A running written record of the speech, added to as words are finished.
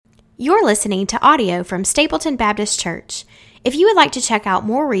You're listening to audio from Stapleton Baptist Church. If you would like to check out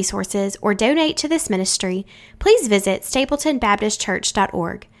more resources or donate to this ministry, please visit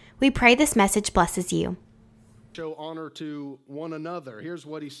stapletonbaptistchurch.org. We pray this message blesses you. Show honor to one another. Here's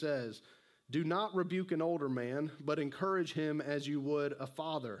what he says. Do not rebuke an older man, but encourage him as you would a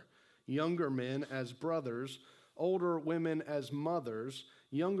father. Younger men as brothers, older women as mothers,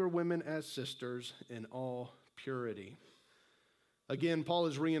 younger women as sisters, in all purity. Again, Paul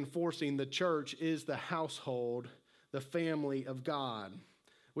is reinforcing the church is the household, the family of God.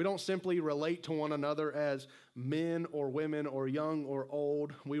 We don't simply relate to one another as men or women or young or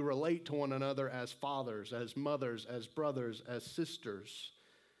old. We relate to one another as fathers, as mothers, as brothers, as sisters.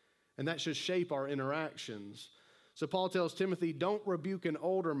 And that should shape our interactions. So Paul tells Timothy, don't rebuke an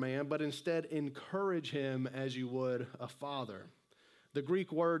older man, but instead encourage him as you would a father. The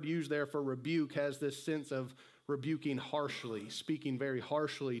Greek word used there for rebuke has this sense of rebuking harshly, speaking very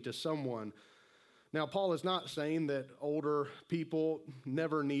harshly to someone. Now, Paul is not saying that older people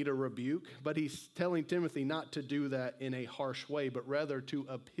never need a rebuke, but he's telling Timothy not to do that in a harsh way, but rather to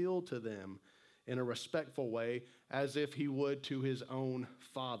appeal to them in a respectful way, as if he would to his own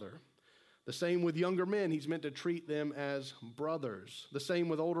father. The same with younger men, he's meant to treat them as brothers. The same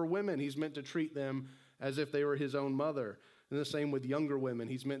with older women, he's meant to treat them as if they were his own mother. And the same with younger women,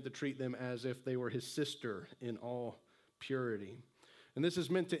 he's meant to treat them as if they were his sister in all purity. And this is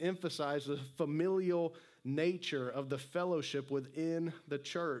meant to emphasize the familial nature of the fellowship within the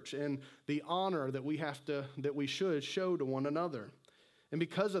church and the honor that we should show to one another. And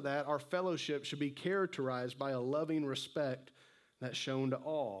because of that, our fellowship should be characterized by a loving respect that's shown to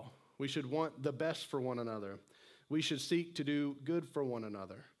all. We should want the best for one another. We should seek to do good for one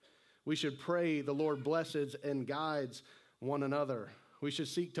another. We should pray the Lord blesses and guides one another. We should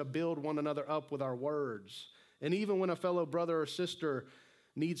seek to build one another up with our words. And even when a fellow brother or sister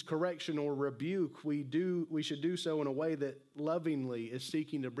needs correction or rebuke, we should do so in a way that lovingly is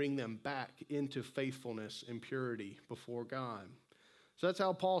seeking to bring them back into faithfulness and purity before God. So that's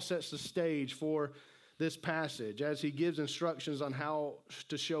how Paul sets the stage for this passage as he gives instructions on how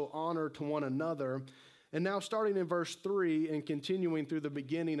to show honor to one another. And now starting in verse 3 and continuing through the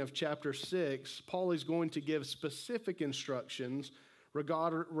beginning of chapter 6, Paul is going to give specific instructions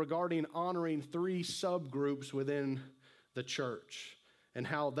regarding honoring three subgroups within the church and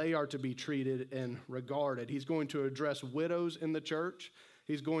how they are to be treated and regarded. He's going to address widows in the church.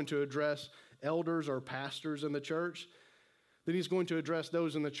 He's going to address elders or pastors in the church. Then he's going to address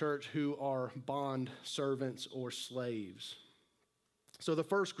those in the church who are bond servants or slaves. So the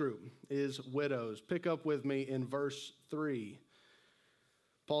first group is widows. Pick up with me in verse 3.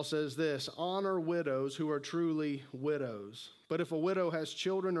 Paul says this, honor widows who are truly widows. But if a widow has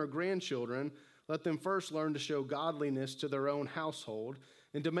children or grandchildren, let them first learn to show godliness to their own household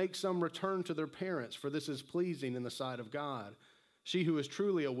and to make some return to their parents, for this is pleasing in the sight of God. She who is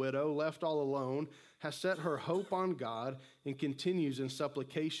truly a widow, left all alone, has set her hope on God and continues in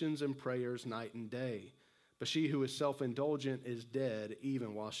supplications and prayers night and day. But she who is self-indulgent is dead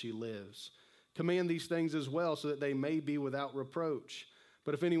even while she lives. Command these things as well so that they may be without reproach.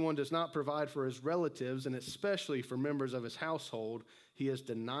 But if anyone does not provide for his relatives, and especially for members of his household, he has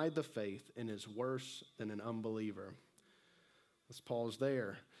denied the faith and is worse than an unbeliever. Let's pause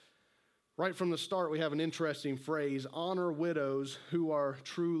there. Right from the start, we have an interesting phrase, honor widows who are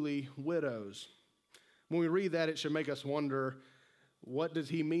truly widows. When we read that, it should make us wonder, what does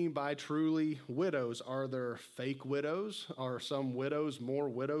he mean by truly widows? Are there fake widows? Are some widows more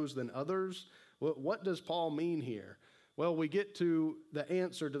widows than others? What does Paul mean here? Well, we get to the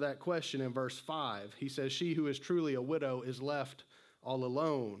answer to that question in verse 5. He says, she who is truly a widow is left all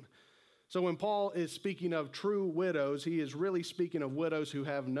alone. So when Paul is speaking of true widows, he is really speaking of widows who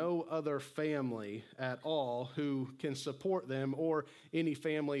have no other family at all who can support them, or any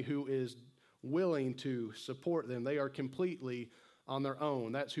family who is willing to support them. They are completely on their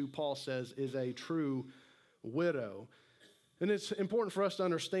own. That's who Paul says is a true widow. And it's important for us to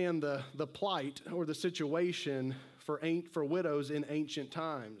understand the plight or the situation for widows in ancient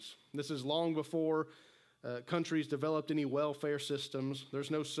times. This is long before countries developed any welfare systems.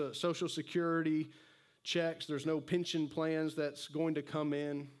 There's no social security checks. There's no pension plans that's going to come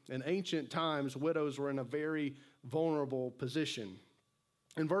in. In ancient times, widows were in a very vulnerable position.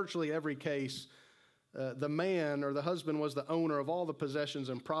 In virtually every case, the man or the husband was the owner of all the possessions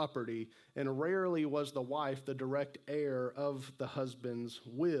and property, and rarely was the wife the direct heir of the husband's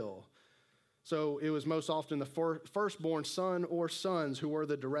will. So it was most often the firstborn son or sons who were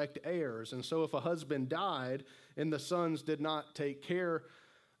the direct heirs. And so if a husband died and the sons did not take care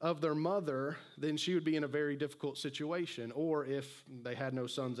of their mother, then she would be in a very difficult situation. Or if they had no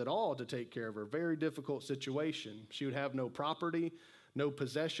sons at all to take care of her, very difficult situation. She would have no property, no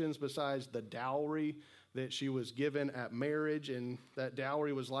possessions besides the dowry that she was given at marriage, and that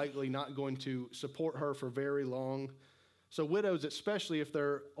dowry was likely not going to support her for very long. So widows, especially if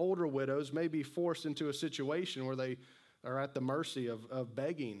they're older widows, may be forced into a situation where they are at the mercy of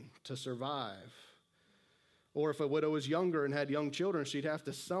begging to survive. Or if a widow was younger and had young children, she'd have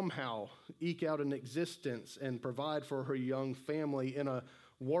to somehow eke out an existence and provide for her young family in a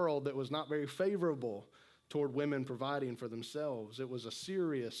world that was not very favorable toward women providing for themselves. It was a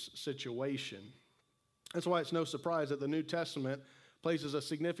serious situation. That's why it's no surprise that the New Testament places a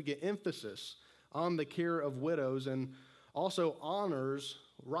significant emphasis on the care of widows and also honors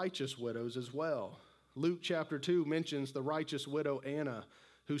righteous widows as well. Luke chapter 2 mentions the righteous widow Anna,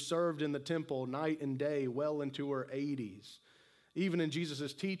 who served in the temple night and day well into her 80s. Even in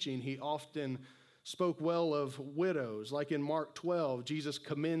Jesus' teaching, he often spoke well of widows. Like in Mark 12, Jesus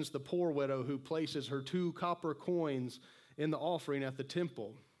commends the poor widow who places her 2 copper coins in the offering at the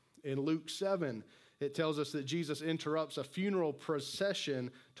temple. In Luke 7, it tells us that Jesus interrupts a funeral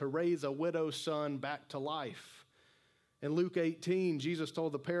procession to raise a widow's son back to life. In Luke 18, Jesus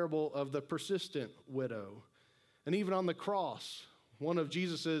told the parable of the persistent widow. And even on the cross, one of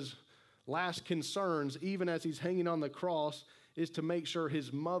Jesus' last concerns, even as he's hanging on the cross, is to make sure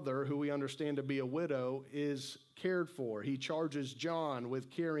his mother, who we understand to be a widow, is cared for. He charges John with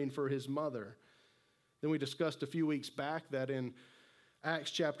caring for his mother. Then we discussed a few weeks back that in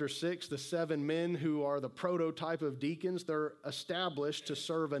Acts chapter 6, the 7 men who are the prototype of deacons, they're established to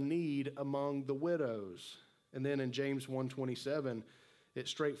serve a need among the widows. And then in James 1:27, it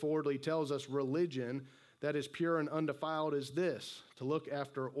straightforwardly tells us religion that is pure and undefiled is this, to look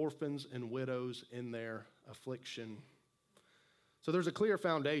after orphans and widows in their affliction. So there's a clear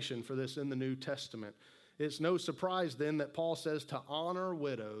foundation for this in the New Testament. It's no surprise then that Paul says to honor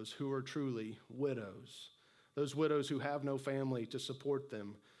widows who are truly widows, those widows who have no family to support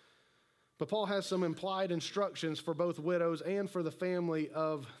them. But Paul has some implied instructions for both widows and for the family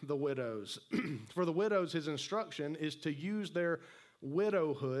of the widows. For the widows, his instruction is to use their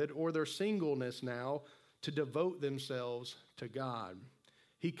widowhood or their singleness now to devote themselves to God.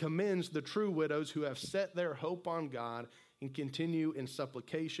 He commends the true widows who have set their hope on God and continue in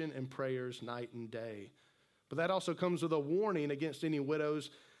supplication and prayers night and day. But that also comes with a warning against any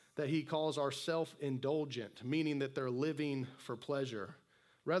widows that he calls are self-indulgent, meaning that they're living for pleasure.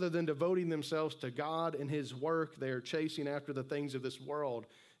 Rather than devoting themselves to God and his work, they are chasing after the things of this world.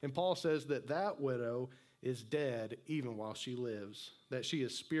 And Paul says that that widow is dead even while she lives, that she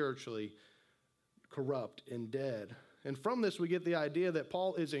is spiritually corrupt and dead. And from this, we get the idea that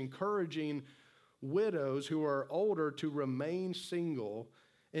Paul is encouraging widows who are older to remain single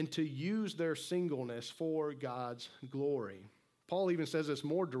and to use their singleness for God's glory. Paul even says this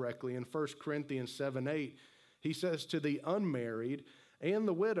more directly in 1 Corinthians 7:8. He says, to the unmarried and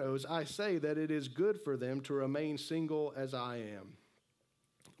the widows, I say that it is good for them to remain single as I am.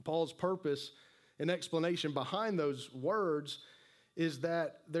 Paul's purpose and explanation behind those words is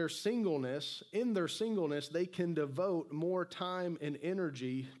that in their singleness, they can devote more time and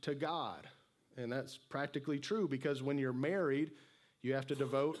energy to God. And that's practically true because when you're married, you have to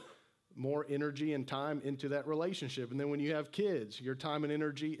devote more energy and time into that relationship. And then when you have kids, your time and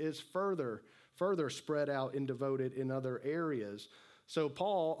energy is further spread out and devoted in other areas. So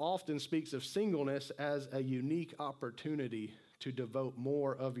Paul often speaks of singleness as a unique opportunity to devote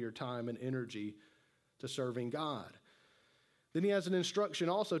more of your time and energy to serving God. Then he has an instruction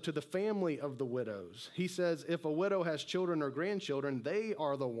also to the family of the widows. He says if a widow has children or grandchildren, they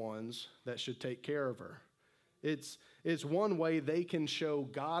are the ones that should take care of her. It's one way they can show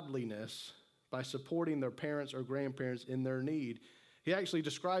godliness by supporting their parents or grandparents in their need. He actually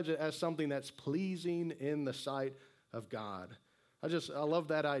describes it as something that's pleasing in the sight of God. I love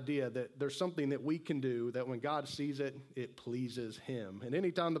that idea that there's something that we can do that when God sees it, it pleases him. And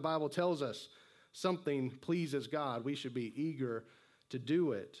anytime the Bible tells us something pleases God, we should be eager to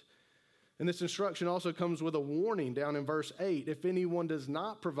do it. And this instruction also comes with a warning down in verse 8. If anyone does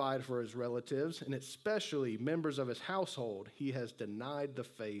not provide for his relatives, and especially members of his household, he has denied the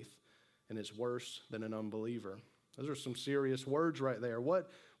faith and is worse than an unbeliever. Those are some serious words right there. What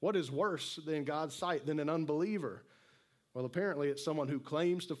is worse in God's sight than an unbeliever? Well, apparently it's someone who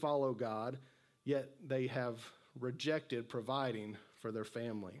claims to follow God, yet they have rejected providing for their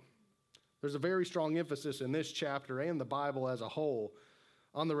family. There's a very strong emphasis in this chapter and the Bible as a whole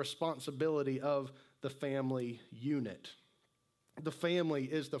on the responsibility of the family unit. The family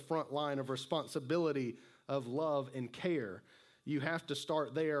is the front line of responsibility, of love and care. you have to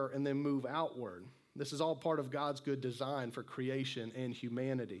start there and then move outward. This is all part of God's good design for creation and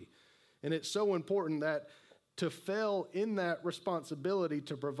humanity. And it's so important that to fail in that responsibility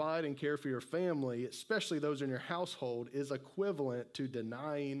to provide and care for your family, especially those in your household, is equivalent to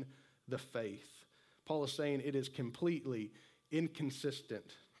denying the faith. Paul is saying it is completely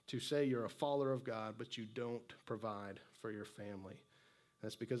inconsistent to say you're a follower of God, but you don't provide for your family.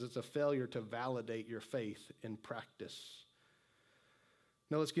 That's because it's a failure to validate your faith in practice.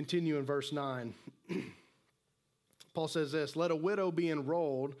 Now let's continue in verse 9. Paul says this, "Let a widow be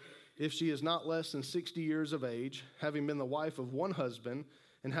enrolled if she is not less than 60 years of age, having been the wife of one husband,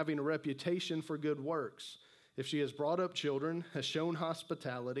 and having a reputation for good works. If she has brought up children, has shown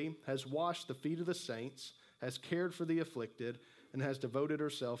hospitality, has washed the feet of the saints, has cared for the afflicted, and has devoted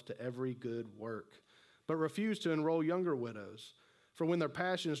herself to every good work. But refuse to enroll younger widows. For when their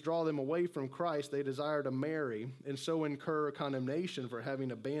passions draw them away from Christ, they desire to marry, and so incur condemnation for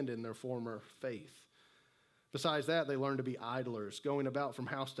having abandoned their former faith. Besides that, they learn to be idlers, going about from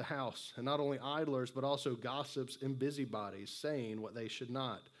house to house, and not only idlers, but also gossips and busybodies, saying what they should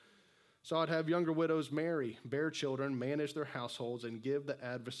not. So I'd have younger widows marry, bear children, manage their households, and give the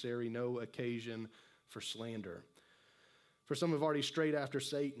adversary no occasion for slander. For some have already strayed after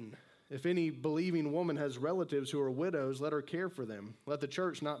Satan. If any believing woman has relatives who are widows, let her care for them. Let the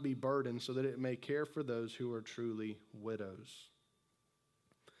church not be burdened, so that it may care for those who are truly widows."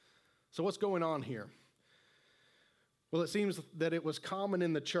 So what's going on here? Well, it seems that it was common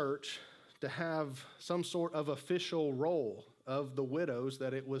in the church to have some sort of official role of the widows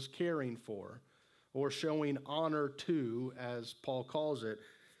that it was caring for or showing honor to, as Paul calls it.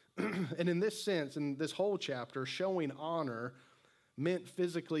 And in this sense, in this whole chapter, showing honor meant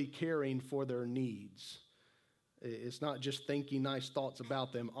physically caring for their needs. It's not just thinking nice thoughts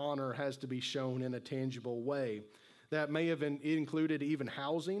about them. Honor has to be shown in a tangible way. That may have included even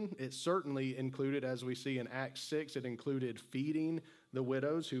housing. It certainly included, as we see in Acts 6, it included feeding the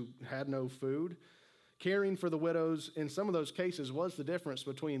widows who had no food. Caring for the widows in some of those cases was the difference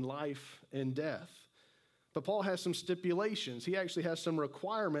between life and death. But Paul has some stipulations. He actually has some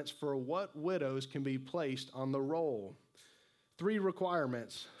requirements for what widows can be placed on the roll. 3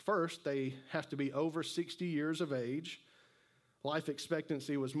 requirements. First, they have to be over 60 years of age. Life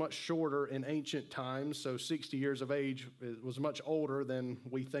expectancy was much shorter in ancient times, so 60 years of age was much older than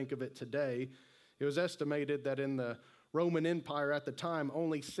we think of it today. It was estimated that in the Roman Empire at the time,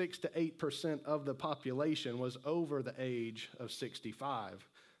 only 6 to 8% of the population was over the age of 65.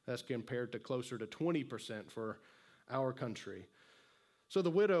 That's compared to closer to 20% for our country. So the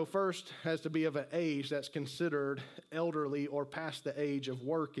widow first has to be of an age that's considered elderly or past the age of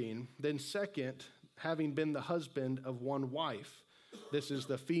working. Then second, having been the husband of one wife. This is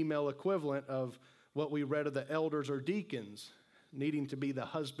the female equivalent of what we read of the elders or deacons, needing to be the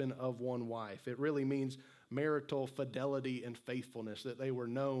husband of one wife. It really means marital fidelity and faithfulness, that they were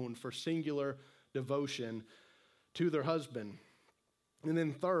known for singular devotion to their husband. And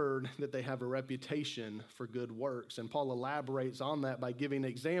then third, that they have a reputation for good works. And Paul elaborates on that by giving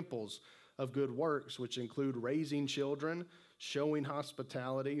examples of good works, which include raising children, showing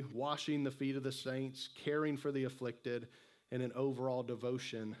hospitality, washing the feet of the saints, caring for the afflicted, and an overall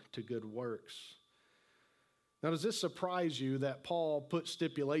devotion to good works. Now, does this surprise you that Paul put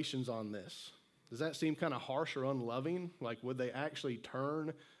stipulations on this? Does that seem kind of harsh or unloving? Like, would they actually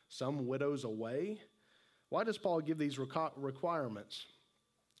turn some widows away? Why does Paul give these requirements?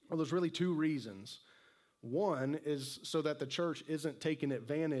 Well, there's really 2 reasons. One is so that the church isn't taken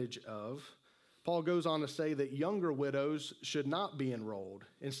advantage of. Paul goes on to say that younger widows should not be enrolled.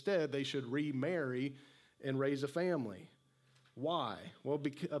 Instead, they should remarry and raise a family. Why? Well,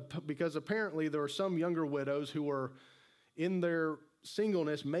 because apparently there are some younger widows who are in their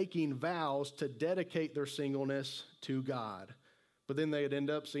singleness making vows to dedicate their singleness to God. But then they'd end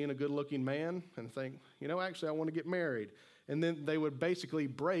up seeing a good-looking man and think, actually, I want to get married. And then they would basically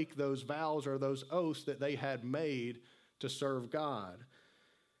break those vows or those oaths that they had made to serve God.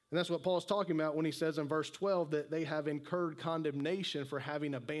 And that's what Paul's talking about when he says in verse 12 that they have incurred condemnation for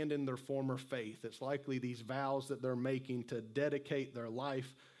having abandoned their former faith. It's likely these vows that they're making to dedicate their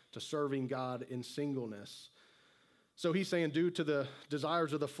life to serving God in singleness. So he's saying due to the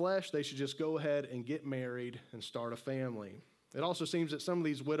desires of the flesh, they should just go ahead and get married and start a family. It also seems that some of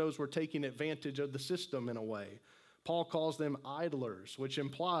these widows were taking advantage of the system in a way. Paul calls them idlers, which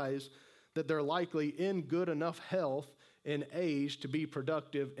implies that they're likely in good enough health and age to be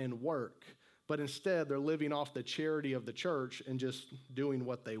productive and work. But instead, they're living off the charity of the church and just doing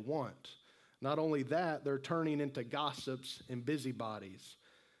what they want. Not only that, they're turning into gossips and busybodies.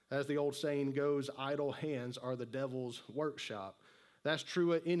 As the old saying goes, idle hands are the devil's workshop. That's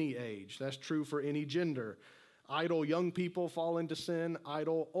true at any age. That's true for any gender. Idle young people fall into sin.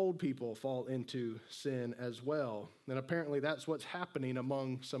 Idle old people fall into sin as well. And apparently that's what's happening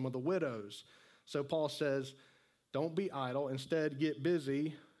among some of the widows. So Paul says, don't be idle. Instead, get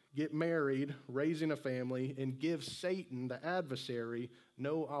busy, get married, raising a family, and give Satan, the adversary,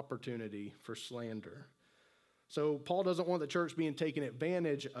 no opportunity for slander. So Paul doesn't want the church being taken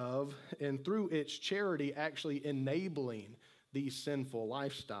advantage of, and through its charity actually enabling these sinful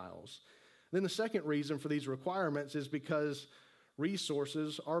lifestyles. Then the second reason for these requirements is because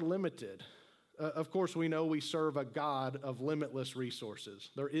resources are limited. Of course, we know we serve a God of limitless resources.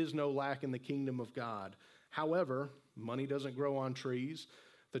 There is no lack in the kingdom of God. However, money doesn't grow on trees.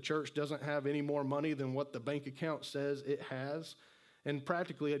 The church doesn't have any more money than what the bank account says it has. And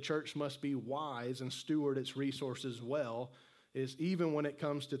practically, a church must be wise and steward its resources well, even when it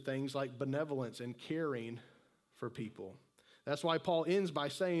comes to things like benevolence and caring for people. That's why Paul ends by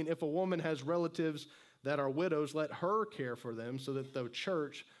saying, if a woman has relatives that are widows, let her care for them so that the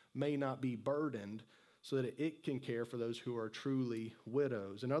church may not be burdened, so that it can care for those who are truly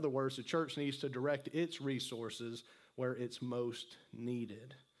widows. In other words, the church needs to direct its resources where it's most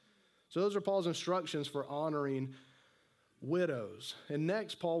needed. So those are Paul's instructions for honoring widows. And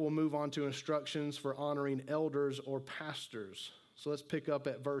next, Paul will move on to instructions for honoring elders or pastors. So let's pick up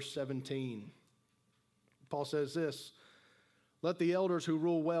at verse 17. Paul says this, let the elders who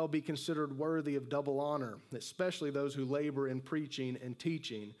rule well be considered worthy of double honor, especially those who labor in preaching and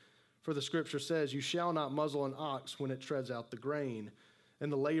teaching. For the scripture says, you shall not muzzle an ox when it treads out the grain,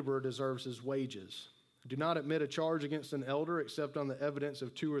 and the laborer deserves his wages. Do not admit a charge against an elder except on the evidence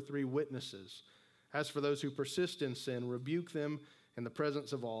of 2 or 3 witnesses. As for those who persist in sin, rebuke them in the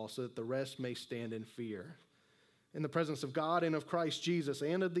presence of all, so that the rest may stand in fear. In the presence of God and of Christ Jesus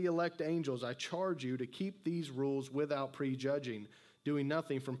and of the elect angels, I charge you to keep these rules without prejudging, doing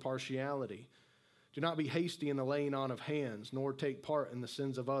nothing from partiality. Do not be hasty in the laying on of hands, nor take part in the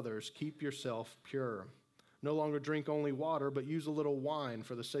sins of others. Keep yourself pure. No longer drink only water, but use a little wine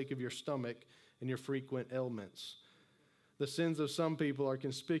for the sake of your stomach and your frequent ailments. The sins of some people are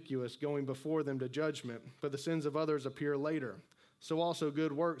conspicuous, going before them to judgment, but the sins of others appear later. So also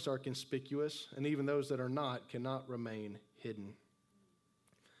good works are conspicuous, and even those that are not cannot remain hidden.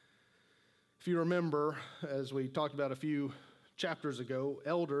 If you remember, as we talked about a few chapters ago,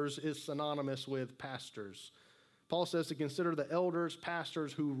 elders is synonymous with pastors. Paul says to consider the elders,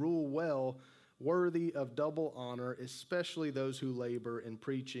 pastors who rule well, worthy of double honor, especially those who labor in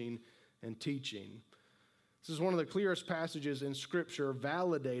preaching and teaching. This is one of the clearest passages in Scripture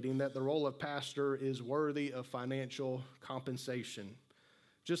validating that the role of pastor is worthy of financial compensation.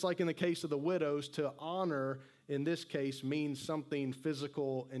 Just like in the case of the widows, to honor in this case means something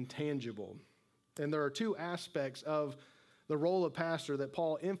physical and tangible. And there are 2 aspects of the role of pastor that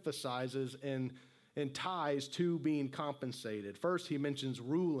Paul emphasizes and ties to being compensated. First, he mentions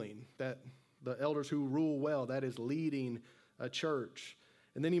ruling, that the elders who rule well, that is leading a church.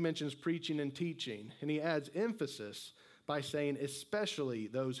 And then he mentions preaching and teaching, and he adds emphasis by saying especially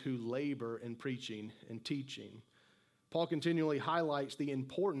those who labor in preaching and teaching. Paul continually highlights the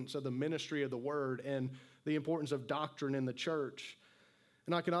importance of the ministry of the word and the importance of doctrine in the church.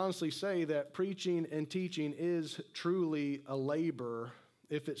 And I can honestly say that preaching and teaching is truly a labor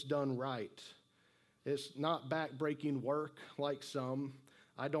if it's done right. It's not back-breaking work like some.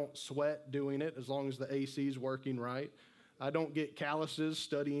 I don't sweat doing it as long as the AC is working right. I don't get calluses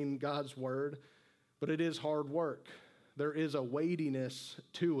studying God's word, but it is hard work. There is a weightiness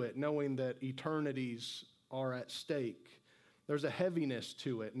to it, knowing that eternities are at stake. There's a heaviness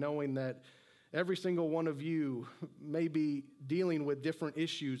to it, knowing that every single one of you may be dealing with different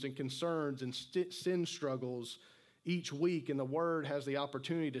issues and concerns and sin struggles each week, and the Word has the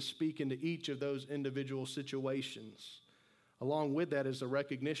opportunity to speak into each of those individual situations. Along with that is the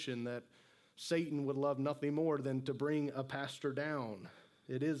recognition that Satan would love nothing more than to bring a pastor down.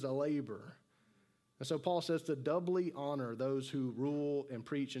 It is a labor. And so Paul says to doubly honor those who rule and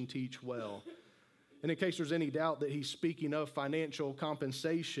preach and teach well. And in case there's any doubt that he's speaking of financial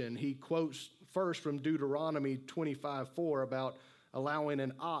compensation, he quotes first from Deuteronomy 25:4 about allowing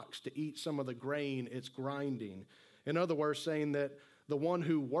an ox to eat some of the grain it's grinding. In other words, saying that the one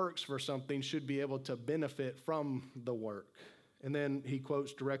who works for something should be able to benefit from the work. And then he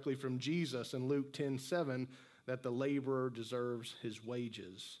quotes directly from Jesus in Luke 10:7 that the laborer deserves his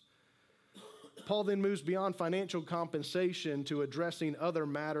wages. Paul then moves beyond financial compensation to addressing other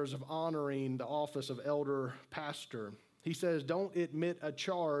matters of honoring the office of elder pastor. He says, don't admit a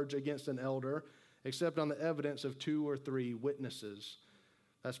charge against an elder except on the evidence of 2 or 3 witnesses.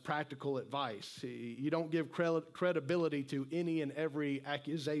 That's practical advice. You don't give credibility to any and every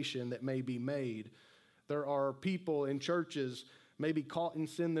accusation that may be made. There are people in churches maybe caught in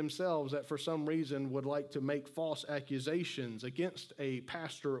sin themselves that for some reason would like to make false accusations against a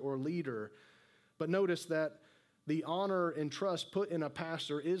pastor or leader. But notice that the honor and trust put in a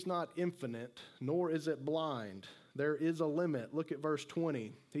pastor is not infinite, nor is it blind. There is a limit. Look at verse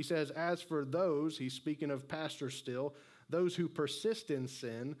 20. He says, as for those, he's speaking of pastors still, those who persist in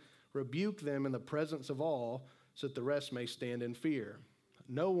sin, rebuke them in the presence of all, so that the rest may stand in fear.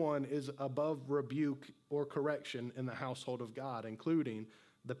 No one is above rebuke or correction in the household of God, including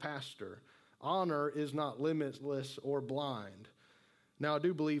the pastor. Honor is not limitless or blind. Now, I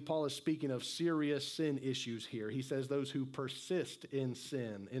do believe Paul is speaking of serious sin issues here. He says those who persist in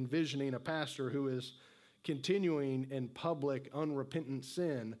sin, envisioning a pastor who is continuing in public, unrepentant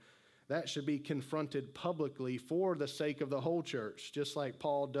sin. That should be confronted publicly for the sake of the whole church, just like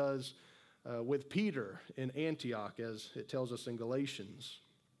Paul does with Peter in Antioch, as it tells us in Galatians.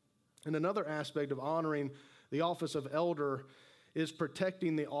 And another aspect of honoring the office of elder is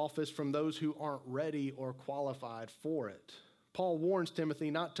protecting the office from those who aren't ready or qualified for it. Paul warns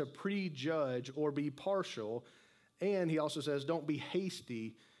Timothy not to prejudge or be partial, and he also says, don't be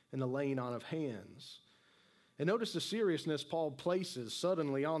hasty in the laying on of hands. And notice the seriousness Paul places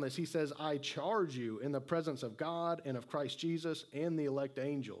suddenly on this. He says, I charge you in the presence of God and of Christ Jesus and the elect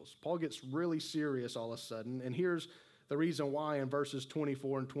angels. Paul gets really serious all of a sudden, and here's the reason why in verses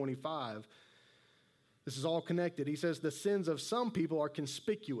 24 and 25. This is all connected. He says, the sins of some people are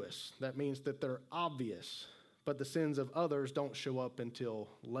conspicuous. That means that they're obvious. But the sins of others don't show up until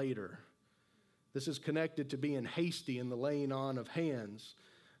later. This is connected to being hasty in the laying on of hands.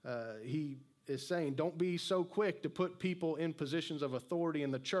 He is saying, don't be so quick to put people in positions of authority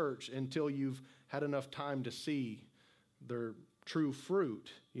in the church until you've had enough time to see their true fruit.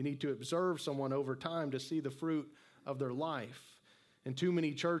 You need to observe someone over time to see the fruit of their life. In too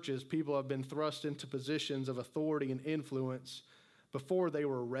many churches, people have been thrust into positions of authority and influence before they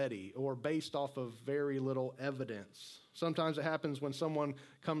were ready or based off of very little evidence. Sometimes it happens when someone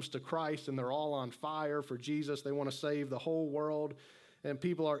comes to Christ and they're all on fire for Jesus. They want to save the whole world, and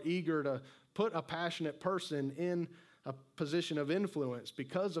people are eager to put a passionate person in a position of influence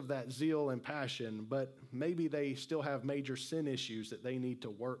because of that zeal and passion, but maybe they still have major sin issues that they need to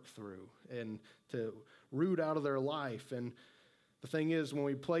work through and to root out of their life. And the thing is, when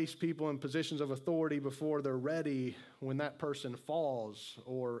we place people in positions of authority before they're ready, when that person falls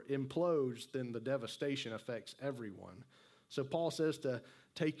or implodes, then the devastation affects everyone. So Paul says to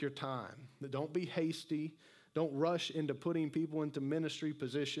take your time. Don't be hasty. Don't rush into putting people into ministry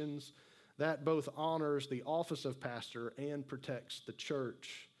positions. That both honors the office of pastor and protects the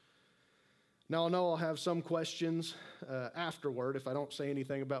church. Now, I know I'll have some questions afterward if I don't say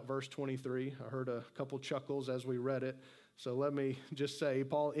anything about verse 23. I heard a couple chuckles as we read it. So let me just say,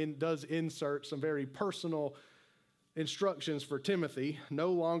 Paul does insert some very personal instructions for Timothy.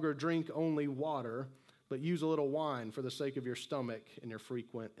 No longer drink only water, but use a little wine for the sake of your stomach and your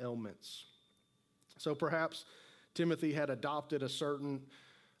frequent ailments. So perhaps Timothy had adopted a certain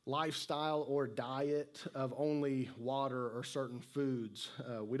lifestyle or diet of only water or certain foods.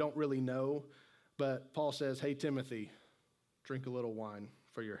 We don't really know, but Paul says, hey, Timothy, drink a little wine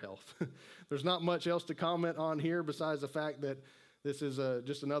for your health. There's not much else to comment on here besides the fact that this is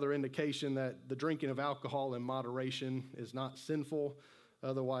just another indication that the drinking of alcohol in moderation is not sinful.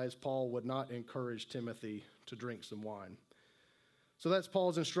 Otherwise, Paul would not encourage Timothy to drink some wine. So that's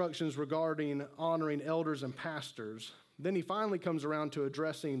Paul's instructions regarding honoring elders and pastors. Then he finally comes around to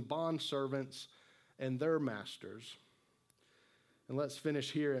addressing bondservants and their masters. And let's finish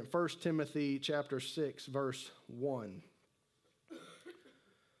here in 1 Timothy chapter 6, verse 1.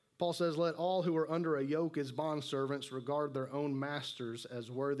 Paul says, let all who are under a yoke as bondservants regard their own masters as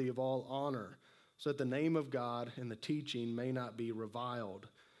worthy of all honor, so that the name of God and the teaching may not be reviled.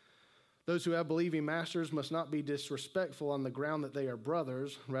 Those who have believing masters must not be disrespectful on the ground that they are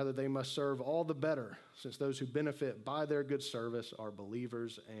brothers. Rather, they must serve all the better, since those who benefit by their good service are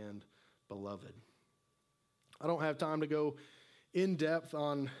believers and beloved. I don't have time to go in depth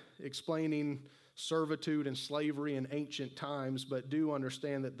on explaining servitude and slavery in ancient times, but do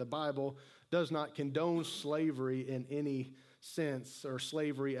understand that the Bible does not condone slavery in any sense, or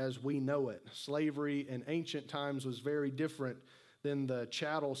slavery as we know it. Slavery in ancient times was very different than the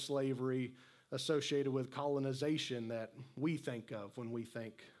chattel slavery associated with colonization that we think of when we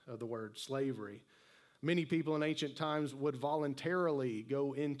think of the word slavery. Many people in ancient times would voluntarily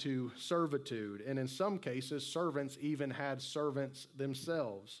go into servitude, and in some cases, servants even had servants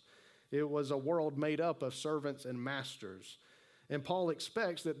themselves. It was a world made up of servants and masters. And Paul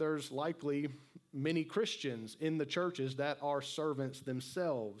expects that there's likely many Christians in the churches that are servants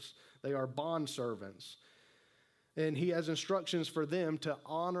themselves. They are bond servants. And he has instructions for them to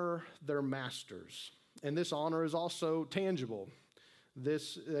honor their masters. And this honor is also tangible.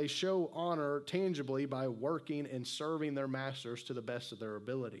 They show honor tangibly by working and serving their masters to the best of their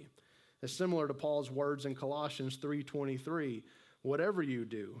ability. It's similar to Paul's words in Colossians 3:23. Whatever you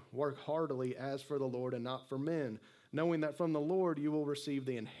do, work heartily as for the Lord and not for men, knowing that from the Lord you will receive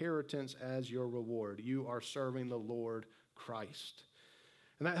the inheritance as your reward. You are serving the Lord Christ.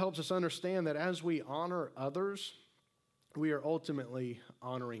 And that helps us understand that as we honor others, we are ultimately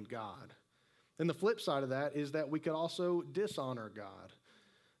honoring God. And the flip side of that is that we could also dishonor God.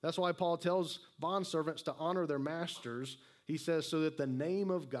 That's why Paul tells bondservants to honor their masters. He says, so that the name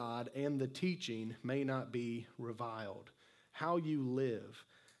of God and the teaching may not be reviled. How you live,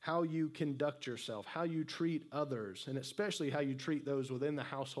 how you conduct yourself, how you treat others, and especially how you treat those within the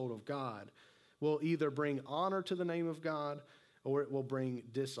household of God will either bring honor to the name of God or it will bring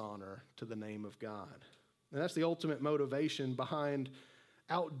dishonor to the name of God. And that's the ultimate motivation behind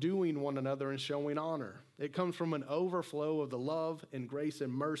outdoing one another and showing honor. It comes from an overflow of the love and grace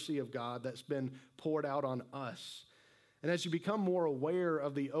and mercy of God that's been poured out on us. And as you become more aware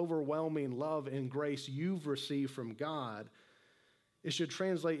of the overwhelming love and grace you've received from God, it should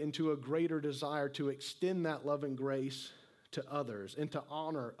translate into a greater desire to extend that love and grace to others and to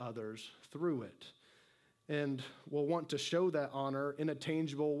honor others through it. And we'll want to show that honor in a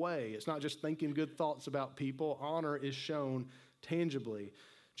tangible way. It's not just thinking good thoughts about people. Honor is shown tangibly,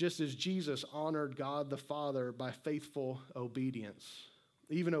 just as Jesus honored God the Father by faithful obedience,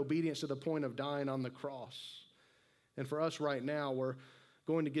 even obedience to the point of dying on the cross. And for us right now, we're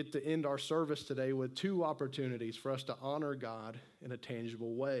going to get to end our service today with two opportunities for us to honor God in a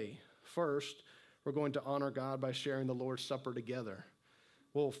tangible way. First, we're going to honor God by sharing the Lord's Supper together.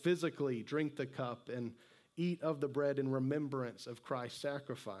 We'll physically drink the cup and eat of the bread in remembrance of Christ's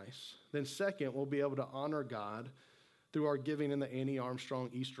sacrifice. Then second, we'll be able to honor God through our giving in the Annie Armstrong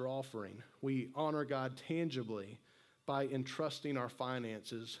Easter offering. We honor God tangibly by entrusting our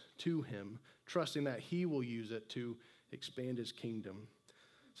finances to Him, trusting that He will use it to expand His kingdom.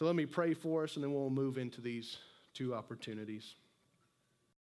 So let me pray for us, and then we'll move into these two opportunities.